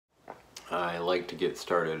I like to get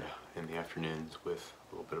started in the afternoons with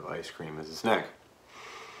a little bit of ice cream as a snack.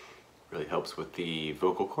 Really helps with the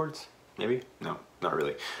vocal cords, maybe? No, not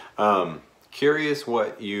really. Curious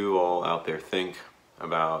what you all out there think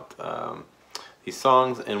about these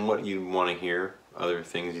songs and what you want to hear, other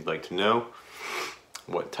things you'd like to know,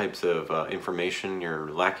 what types of information you're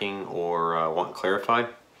lacking or want clarified.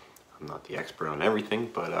 I'm not the expert on everything,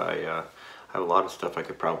 but I have a lot of stuff I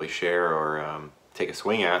could probably share or take a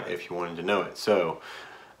swing at if you wanted to know it. So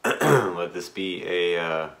let this be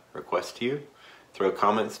a request to you. Throw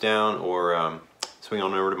comments down or swing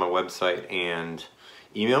on over to my website and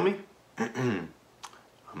email me. I'm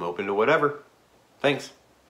open to whatever. Thanks.